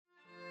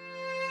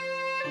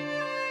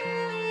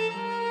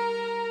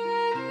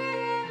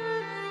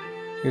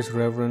is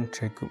Reverend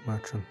Jacob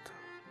Merchant,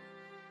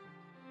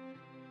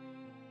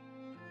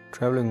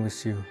 traveling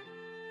with you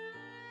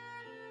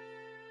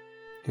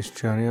this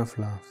journey of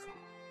love.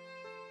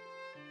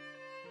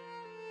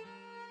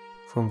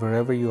 From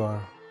wherever you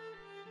are,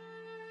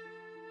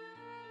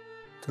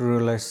 the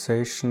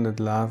realization that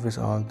love is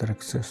all that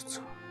exists.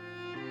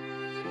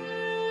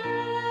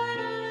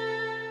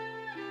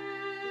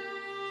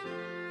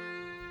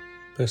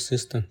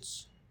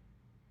 Persistence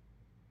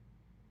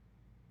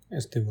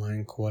is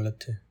divine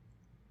quality.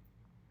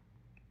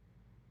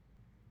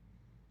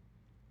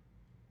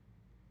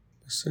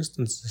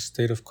 Persistence is a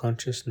state of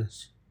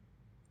consciousness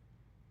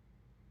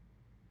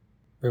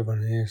where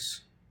one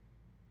is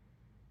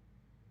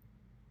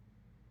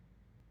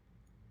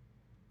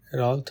at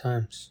all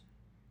times,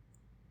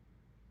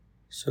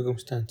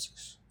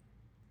 circumstances,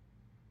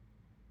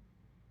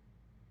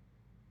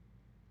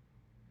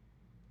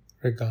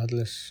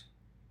 regardless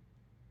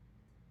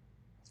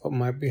of what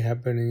might be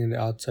happening in the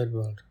outside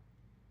world.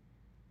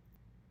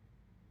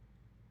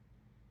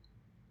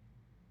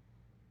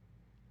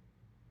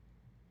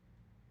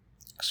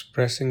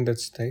 Expressing that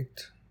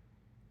state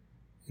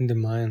in the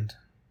mind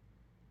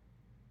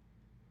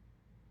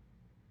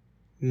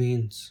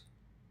means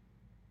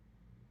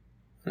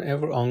an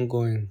ever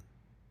ongoing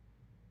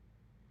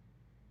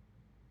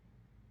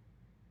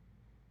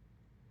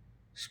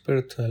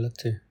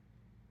spirituality,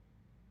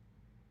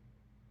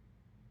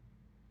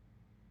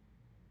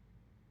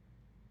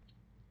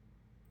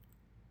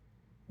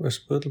 where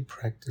spiritual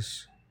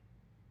practice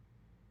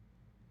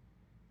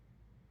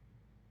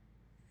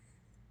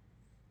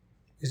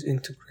is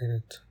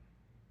integrated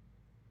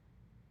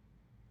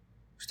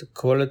with the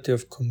quality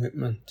of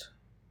commitment,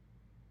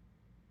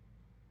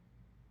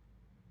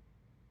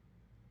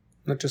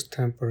 not just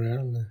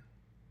temporarily,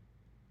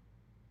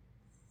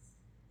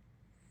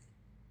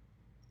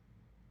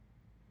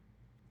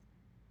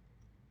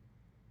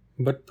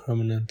 but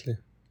permanently.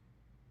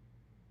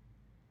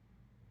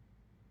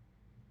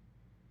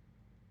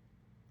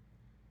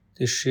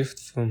 The shift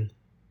from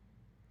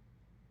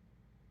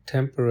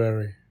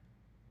temporary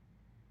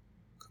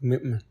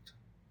commitment,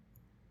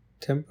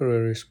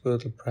 temporary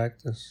spiritual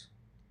practice,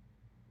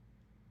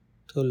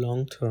 to a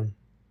long-term,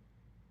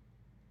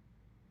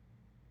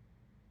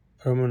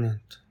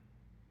 permanent,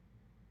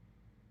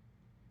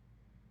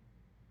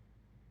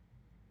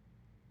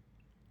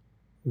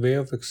 way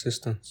of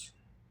existence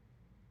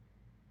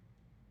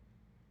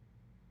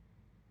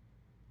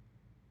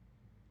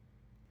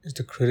is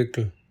the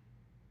critical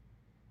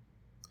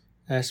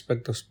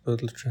aspect of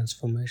spiritual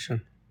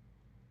transformation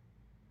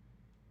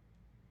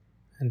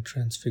and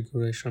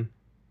transfiguration.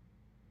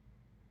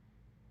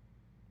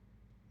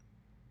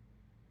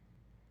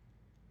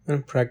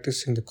 When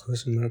practicing the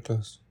Course in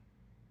Miracles,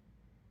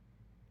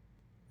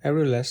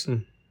 every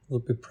lesson will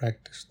be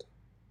practiced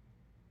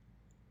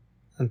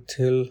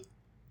until it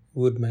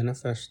would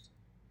manifest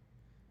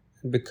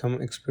and become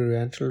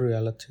experiential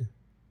reality.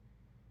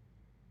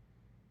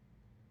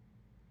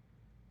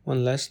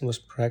 One lesson was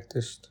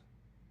practiced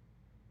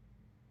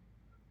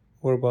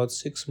for about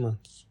 6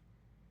 months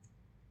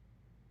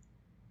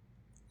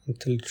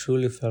until it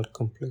truly felt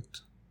complete,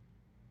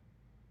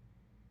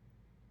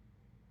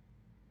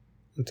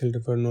 until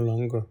there were no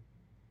longer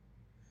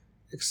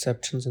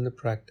exceptions in the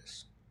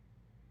practice.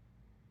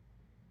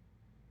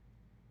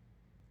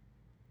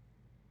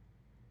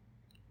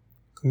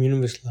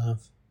 Communion with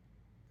Love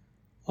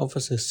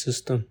offers a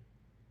system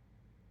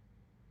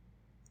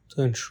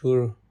to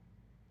ensure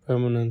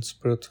permanent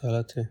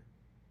spirituality,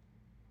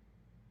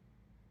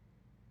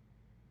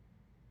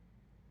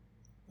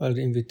 while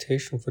the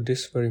invitation for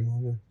this very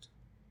moment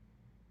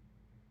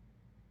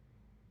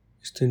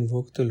is to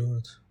invoke the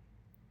Lord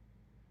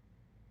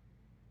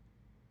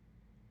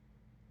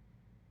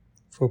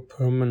for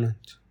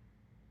permanent,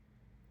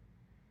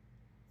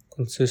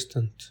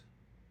 consistent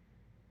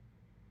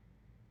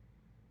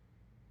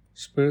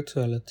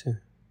spirituality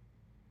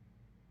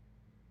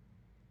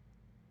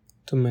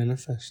to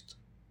manifest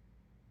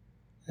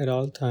at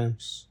all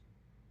times,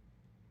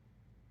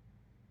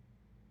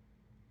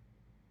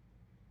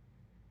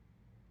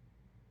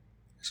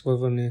 as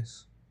one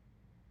is,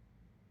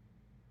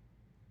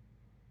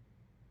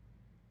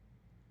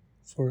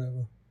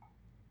 forever.